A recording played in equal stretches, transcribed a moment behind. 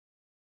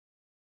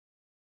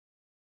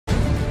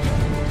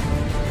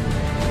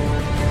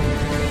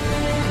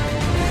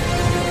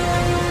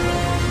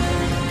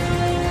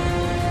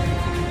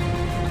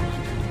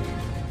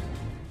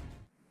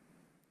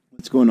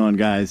going on,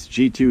 guys?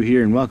 G2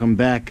 here, and welcome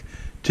back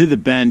to the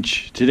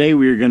bench. Today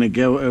we are going to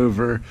go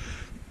over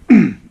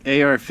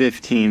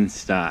AR-15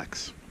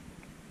 stocks.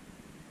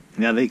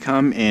 Now they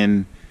come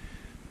in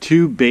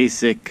two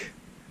basic,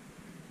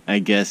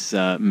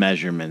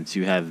 measurements.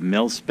 You have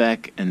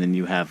mil-spec and then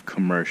you have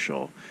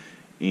commercial.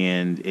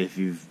 And if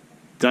you've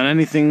done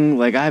anything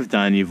like I've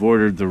done, you've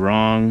ordered the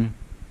wrong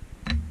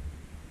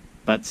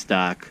butt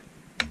stock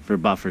for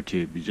buffer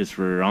tube. You just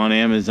were on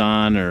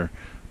Amazon or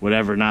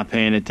whatever, not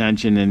paying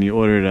attention, and you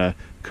ordered a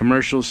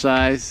commercial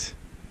size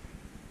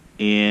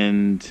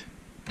and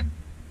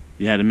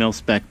you had a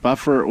mil-spec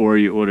buffer, or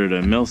you ordered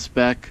a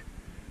mil-spec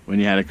when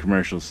you had a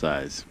commercial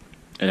size.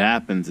 It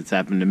happens. It's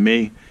happened to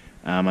me.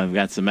 I've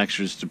got some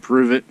extras to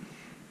prove it.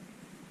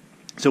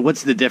 So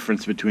what's the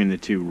difference between the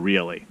two,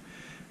 really?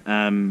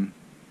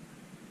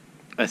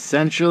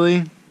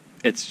 Essentially,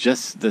 it's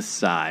just the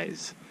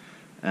size.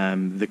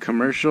 The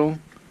commercial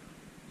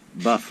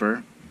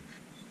buffer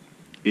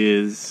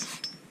is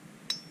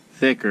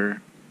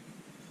thicker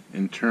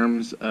in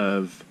terms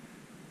of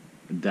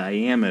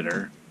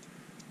diameter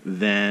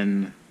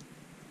than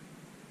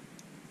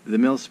the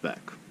mil-spec.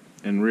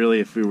 And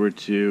really, if we were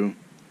to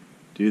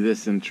do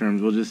this in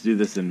terms, we'll just do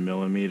this in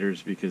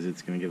millimeters because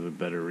it's going to give a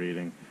better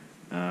reading.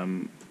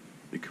 The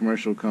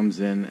commercial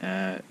comes in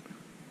at,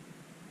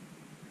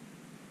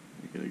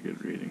 get a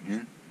good reading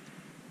here,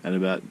 at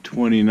about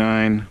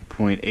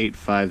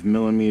 29.85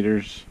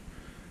 millimeters,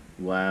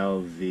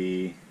 while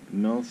the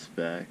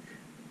mil-spec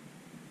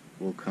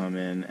will come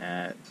in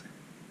at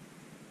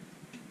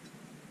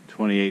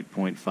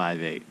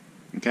 28.58.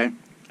 Okay?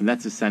 And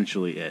that's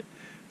essentially it.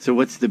 So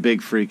what's the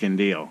big freaking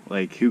deal?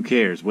 Like, who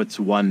cares? What's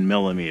 1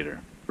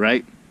 millimeter?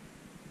 Right?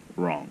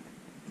 Wrong.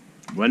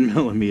 1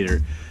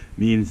 millimeter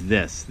means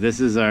this.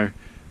 This is our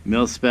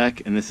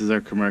mil-spec and this is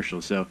our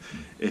commercial. So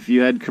if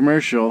you had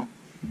commercial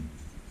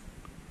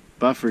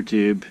buffer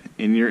tube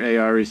in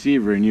your AR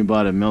receiver and you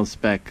bought a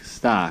mil-spec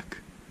stock,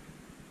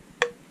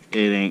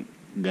 it ain't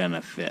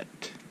gonna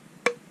fit.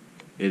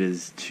 It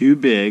is too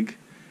big,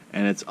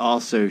 and it's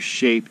also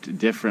shaped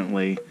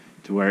differently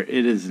to where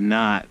it is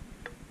not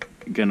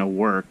gonna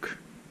work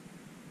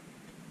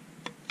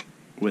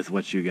with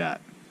what you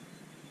got.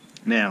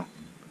 Now,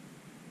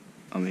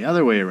 on the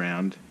other way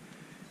around,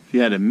 if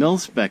you had a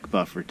mil-spec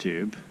buffer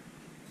tube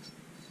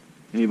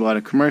and you bought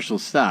a commercial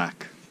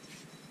stock,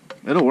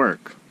 it'll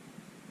work.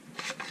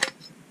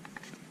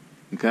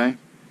 Okay?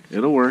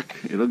 It'll work.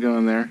 It'll go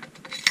in there.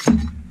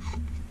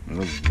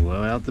 It'll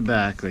blow out the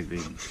back like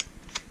they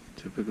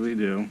typically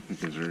do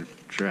because they're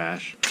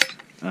trash.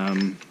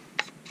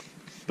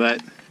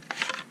 But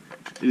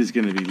it is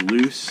going to be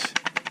loose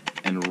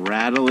and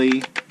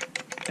rattly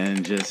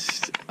and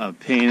just a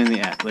pain in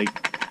the ass. Like,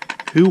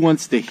 who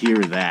wants to hear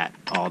that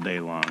all day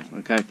long?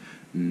 Okay?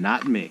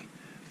 Not me.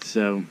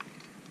 So,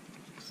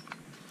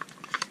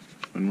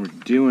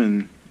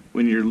 when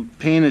you're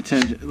paying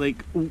attention,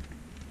 like,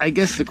 I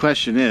guess the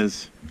question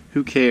is,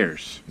 who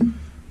cares?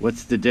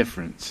 What's the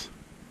difference?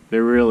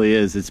 There really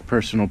is. It's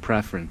personal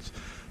preference.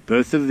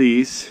 Both of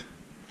these,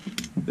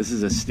 this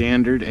is a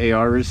standard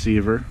AR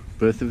receiver.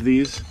 Both of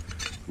these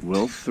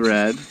will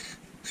thread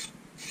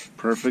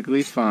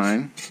perfectly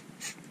fine.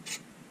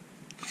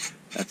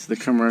 That's the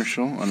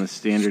commercial on a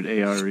standard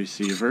AR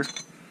receiver.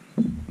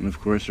 And of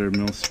course our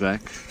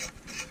mil-spec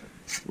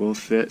will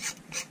fit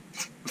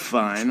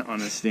fine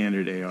on a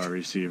standard AR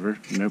receiver.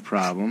 No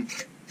problem.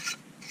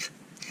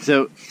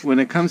 So when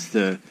it comes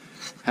to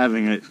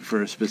having it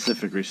for a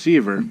specific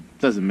receiver, it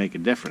doesn't make a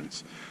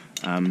difference.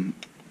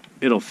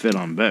 It'll fit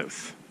on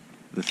both.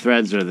 The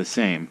threads are the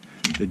same.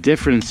 The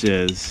difference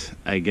is,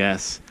 I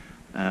guess,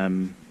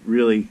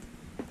 really,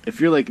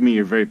 if you're like me,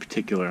 you're very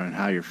particular on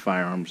how your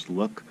firearms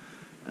look.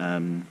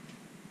 Why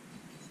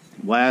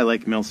I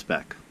like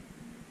mil-spec.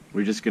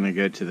 We're just going to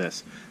go to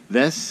this.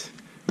 This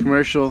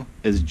commercial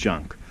is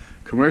junk.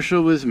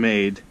 Commercial was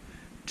made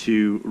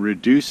to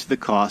reduce the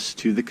cost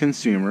to the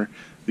consumer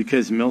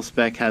because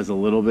mil-spec has a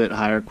little bit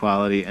higher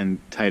quality and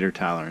tighter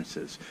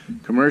tolerances.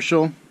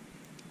 Commercial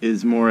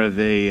is more of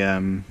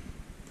a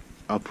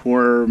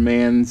poor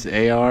man's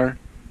AR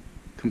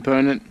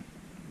component.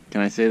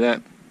 Can I say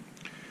that?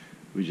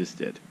 We just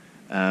did.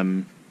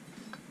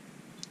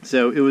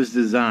 So it was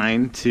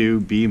designed to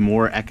be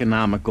more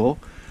economical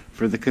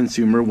for the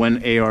consumer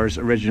when ARs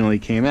originally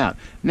came out.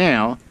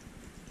 Now,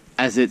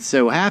 as it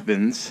so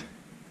happens,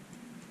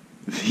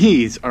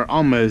 these are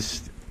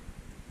almost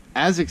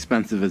as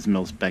expensive as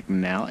mil-spec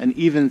now, and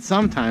even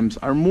sometimes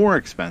are more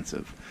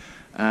expensive.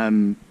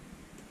 I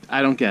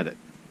don't get it.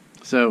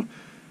 So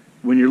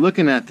when you're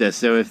looking at this,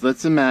 so if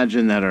let's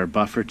imagine that our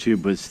buffer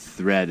tube was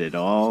threaded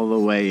all the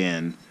way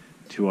in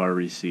to our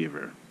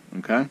receiver,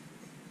 okay?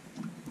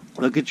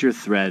 Look at your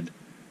thread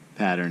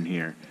pattern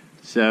here.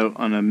 So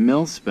on a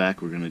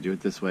mil-spec, we're going to do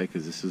it this way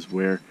because this is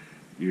where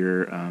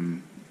your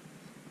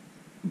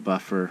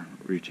buffer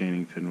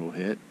retaining pin will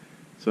hit.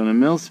 So on a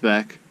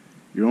mil-spec,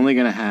 you're only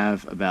going to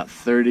have about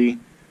 30,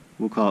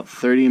 we'll call it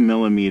 30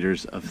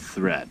 millimeters of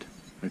thread,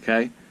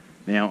 okay?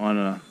 Now on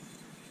a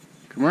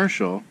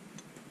commercial,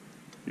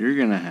 you're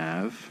going to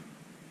have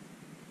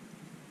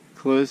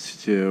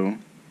close to,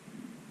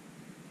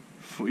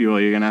 well,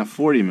 you're going to have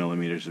 40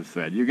 millimeters of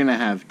thread. You're going to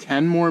have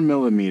 10 more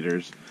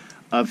millimeters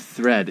of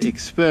thread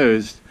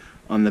exposed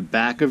on the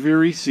back of your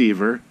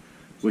receiver,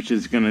 which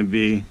is going to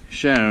be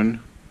shown.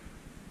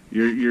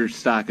 Your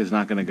stock is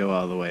not going to go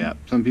all the way up.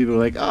 Some people are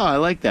like, oh, I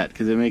like that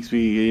because it makes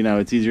me,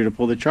 it's easier to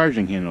pull the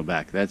charging handle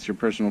back. That's your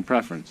personal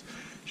preference.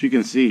 As you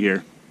can see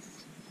here,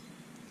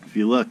 if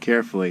you look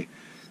carefully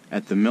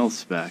at the mil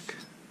spec,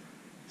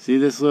 see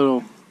this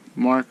little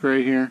mark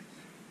right here?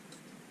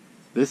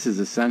 This is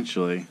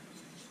essentially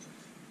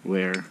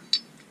where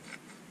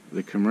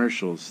the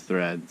commercial's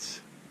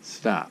threads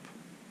stop.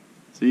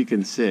 So you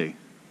can see.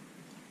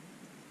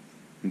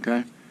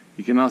 Okay?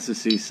 You can also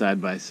see side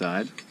by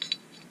side.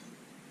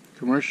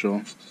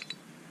 Commercial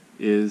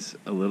is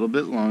a little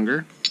bit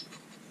longer,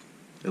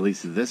 at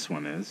least this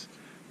one is,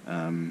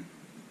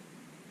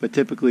 but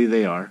typically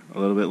they are a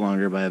little bit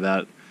longer by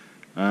about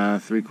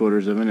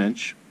 3/4 of an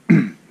inch.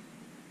 The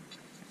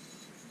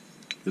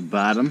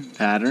bottom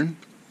pattern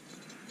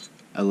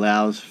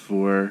allows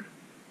for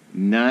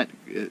not,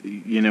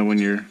 when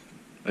you're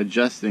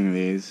adjusting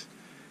these,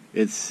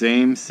 it's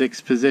same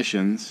 6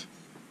 positions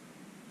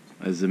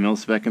as the mil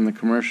spec and the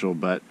commercial,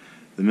 but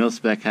the mil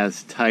spec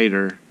has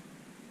tighter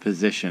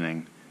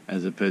positioning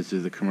as opposed to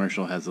the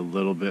commercial has a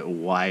little bit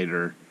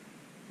wider,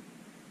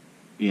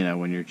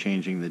 when you're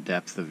changing the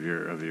depth of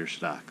your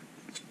stock.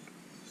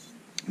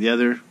 The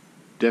other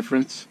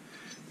difference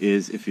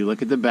is if you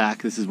look at the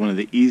back, this is one of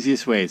the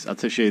easiest ways. I'll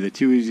show you the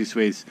 2 easiest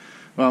ways.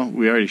 Well,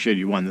 we already showed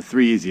you one, the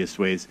 3 easiest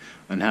ways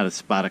on how to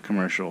spot a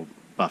commercial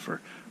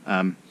buffer.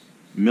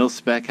 Mil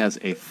spec has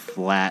a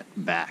flat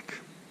back.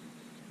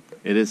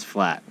 It is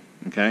flat,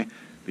 okay?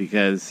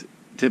 Because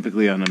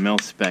typically on a mil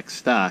spec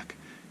stock,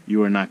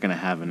 you are not going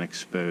to have an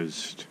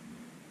exposed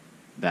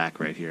back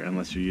right here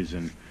unless you're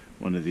using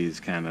one of these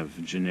kind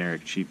of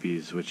generic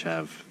cheapies which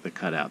have the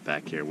cutout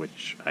back here,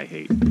 which I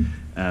hate.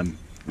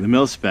 The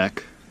mil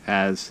spec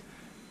has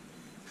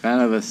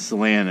kind of a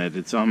slanted,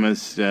 it's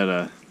almost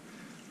at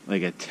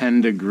like a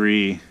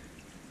 10-degree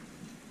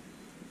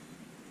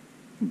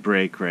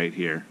break right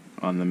here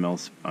on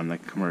the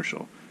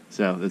commercial.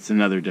 So that's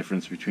another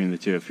difference between the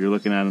two. If you're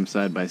looking at them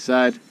side by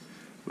side,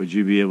 would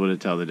you be able to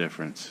tell the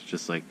difference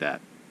just like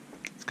that?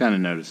 It's kind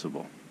of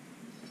noticeable.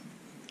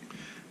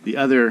 The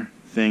other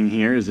thing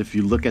here is if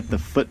you look at the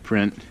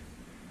footprint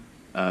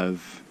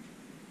of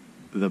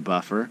the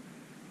buffer,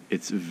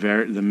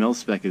 the mil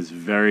spec is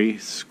very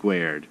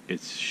squared.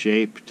 It's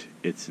shaped,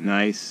 it's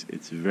nice,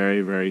 it's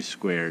very, very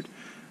squared.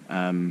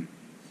 The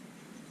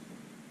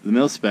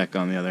mil spec,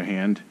 on the other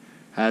hand,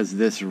 has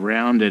this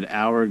rounded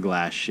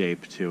hourglass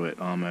shape to it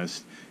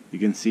almost. You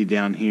can see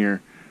down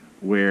here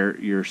where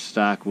your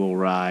stock will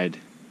ride,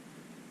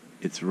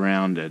 it's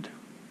rounded.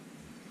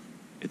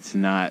 It's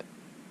not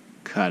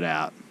cut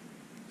out.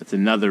 That's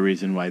another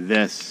reason why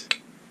this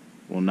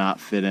will not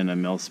fit in a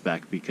mil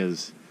spec,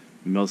 because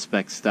mil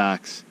spec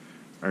stocks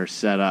are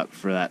set up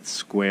for that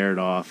squared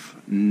off,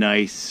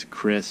 nice,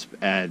 crisp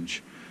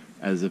edge,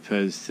 as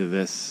opposed to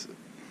this,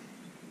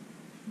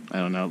 I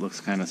don't know, it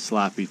looks kind of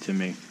sloppy to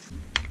me.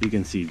 You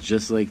can see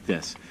just like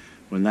this.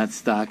 When that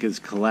stock is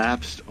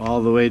collapsed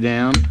all the way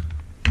down,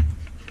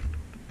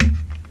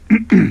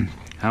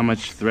 how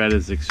much thread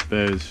is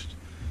exposed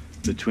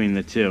between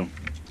the two.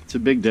 It's a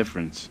big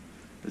difference,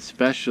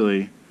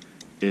 especially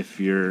if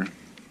you're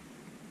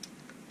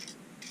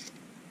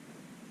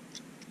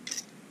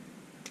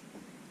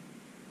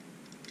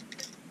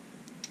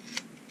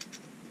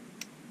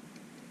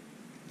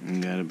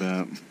got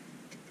about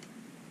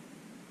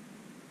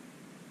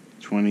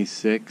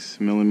 26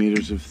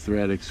 millimeters of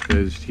thread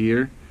exposed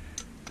here,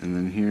 and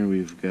then here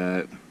we've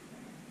got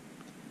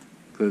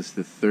close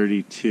to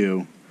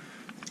 32,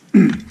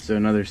 so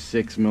another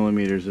 6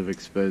 millimeters of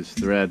exposed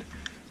thread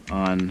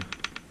on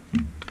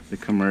the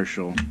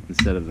commercial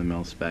instead of the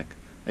mil spec.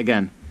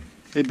 Again,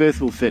 they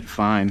both will fit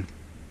fine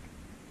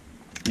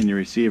in your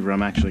receiver.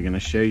 I'm actually going to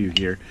show you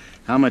here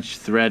how much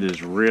thread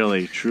is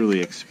really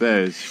truly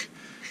exposed.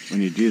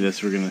 When you do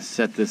this, we're going to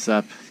set this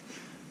up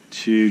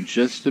to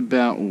just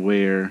about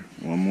where,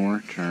 one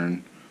more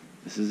turn,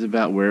 this is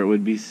about where it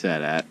would be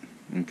set at,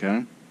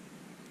 okay?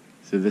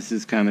 So this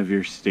is kind of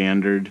your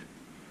standard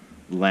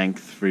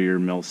length for your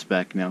mil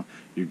spec. Now,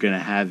 you're going to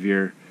have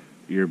your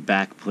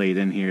back plate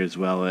in here as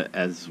well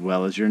as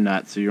your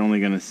nut, so you're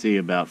only going to see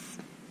about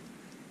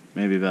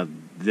maybe about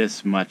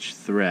this much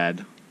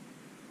thread,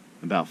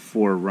 about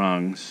 4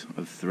 rungs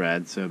of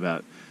thread, so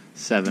about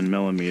 7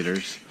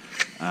 millimeters.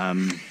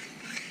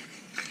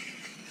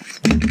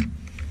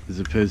 As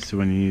opposed to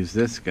when you use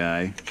this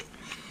guy,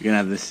 you're going to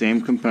have the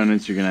same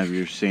components, you're going to have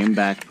your same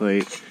back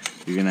plate,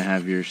 you're going to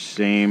have your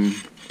same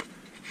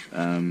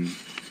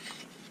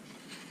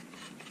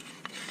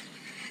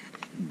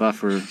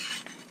buffer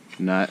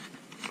nut.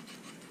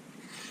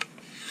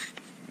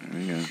 There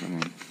we go, come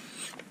on.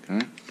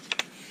 Okay,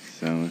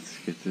 so let's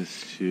get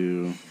this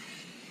to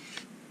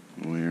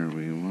where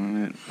we want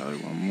it, probably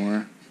one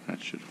more,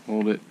 that should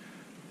hold it,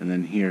 and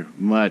then here,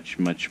 much,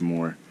 much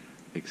more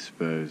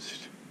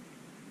exposed.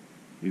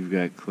 You've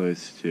got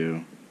close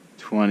to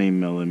 20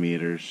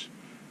 millimeters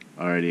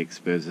already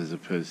exposed as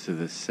opposed to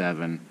the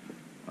 7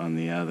 on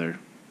the other.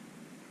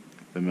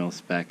 The mil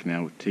spec.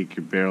 Now take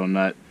your barrel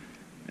nut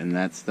and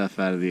that stuff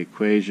out of the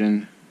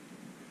equation,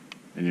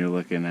 and you're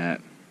looking at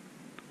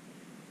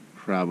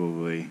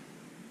probably,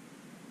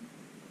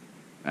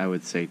 I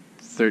would say,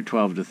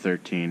 12 to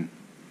 13.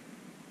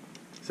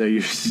 So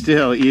you're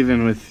still,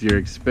 even with your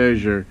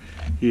exposure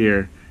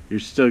here, you're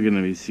still going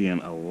to be seeing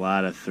a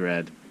lot of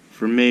thread.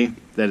 For me,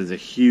 that is a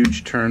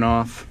huge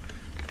turnoff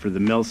for the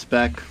mil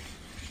spec.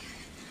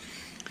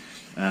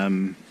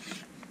 In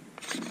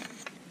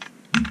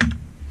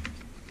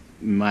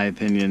my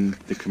opinion,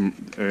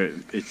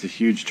 it's a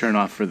huge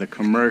turnoff for the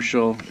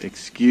commercial.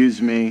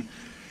 Excuse me.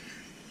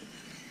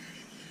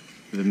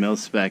 The mil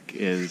spec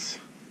is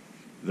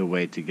the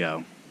way to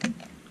go.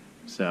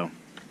 So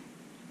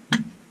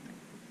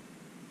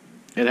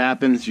it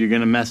happens. You're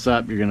going to mess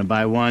up. You're going to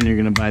buy one. You're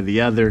going to buy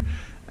the other.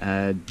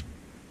 I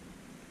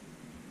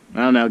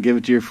don't know. Give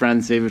it to your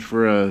friend. Save it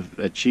for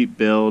a cheap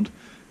build.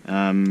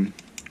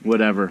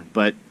 Whatever.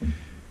 But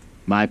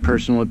my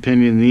personal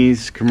opinion,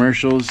 these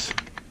commercials,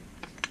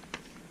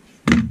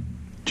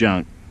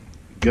 junk.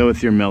 Go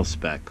with your mil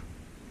spec.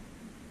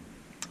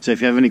 So if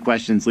you have any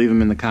questions, leave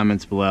them in the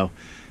comments below.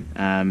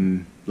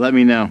 Let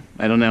me know.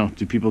 I don't know.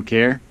 Do people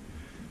care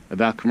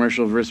about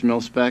commercial versus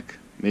mil spec?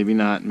 Maybe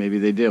not. Maybe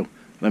they do.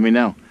 Let me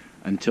know.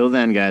 Until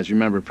then, guys,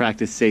 remember,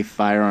 practice safe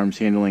firearms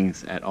handling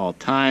at all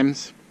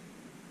times.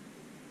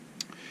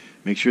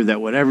 Make sure that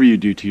whatever you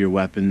do to your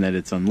weapon, that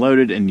it's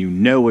unloaded and you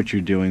know what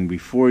you're doing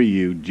before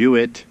you do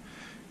it,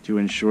 to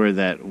ensure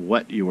that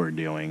what you are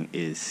doing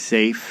is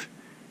safe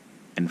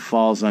and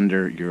falls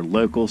under your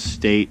local,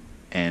 state,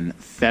 and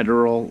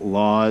federal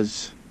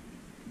laws.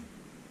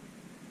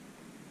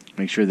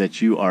 Make sure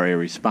that you are a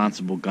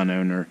responsible gun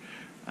owner,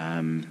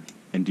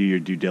 and do your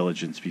due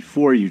diligence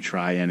before you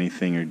try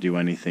anything or do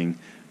anything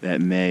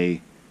that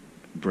may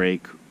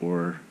break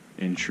or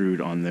intrude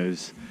on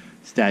those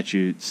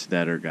statutes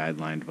that are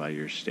guidelined by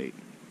your state.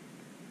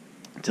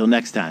 Until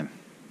next time,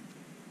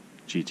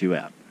 G2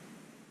 out.